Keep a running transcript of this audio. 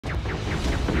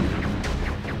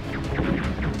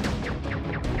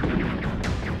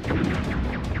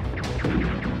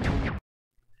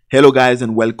Hello guys,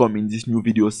 and welcome in this new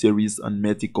video series on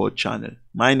Meticode channel.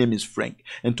 My name is Frank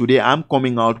and today I'm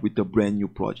coming out with a brand new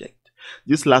project.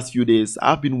 These last few days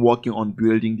I've been working on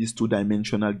building this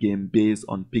two-dimensional game based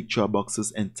on picture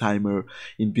boxes and timer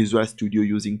in Visual Studio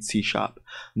using C#.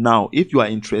 Now if you are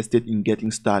interested in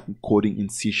getting started coding in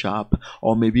C#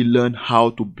 or maybe learn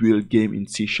how to build game in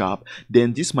C#,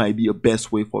 then this might be a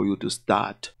best way for you to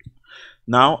start.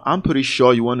 Now, I'm pretty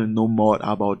sure you want to know more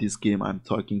about this game I'm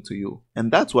talking to you.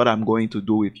 And that's what I'm going to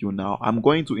do with you now. I'm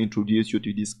going to introduce you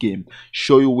to this game,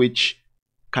 show you which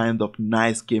kind of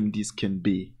nice game this can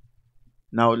be.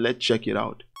 Now, let's check it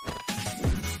out.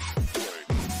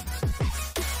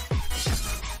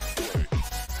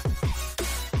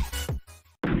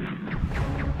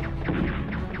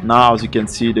 Now, as you can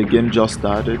see, the game just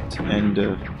started and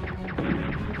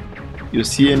you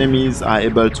see enemies are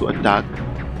able to attack.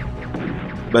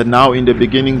 But now in the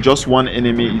beginning just one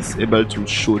enemy is able to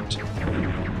shoot,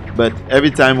 but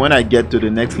every time when I get to the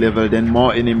next level then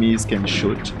more enemies can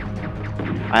shoot.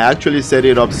 I actually set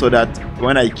it up so that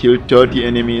when I kill 30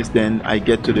 enemies then I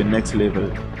get to the next level.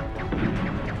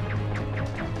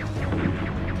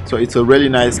 So it's a really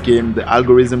nice game. The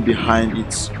algorithm behind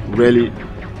it's really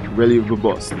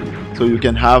robust, so you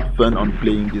can have fun on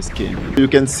playing this game. You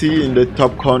can see in the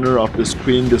top corner of the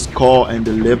screen the score and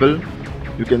the level.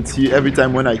 You can see every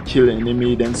time when I kill an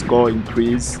enemy then score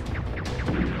increase,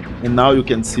 and now you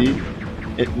can see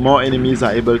more enemies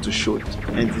are able to shoot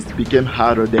and it became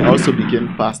harder. They also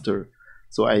became faster.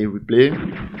 So I replay.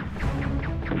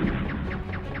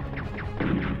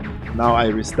 Now I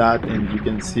restart and you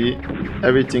can see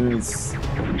everything is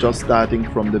just starting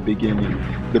from the beginning.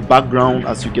 The background,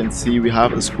 as you can see, we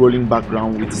have a scrolling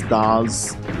background with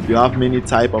stars. You have many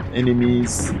type of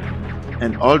enemies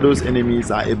and all those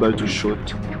enemies are able to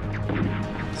shoot.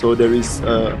 So there is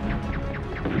a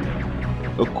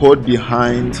code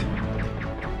behind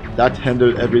that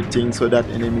handle everything so that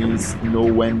enemies know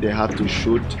when they have to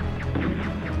shoot,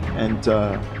 and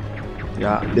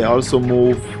yeah, they also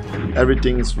move.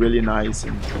 Everything is really nice,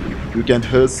 and you can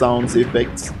hear sounds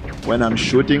effects when I'm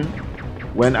shooting,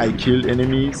 when I kill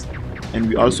enemies, and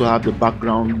we also have the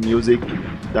background music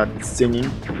that's singing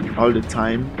all the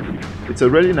time. It's a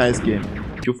really nice game.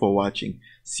 Thank you for watching.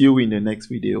 See you in the next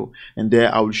video, and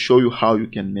there I will show you how you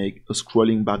can make a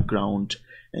scrolling background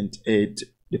and add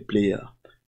the player.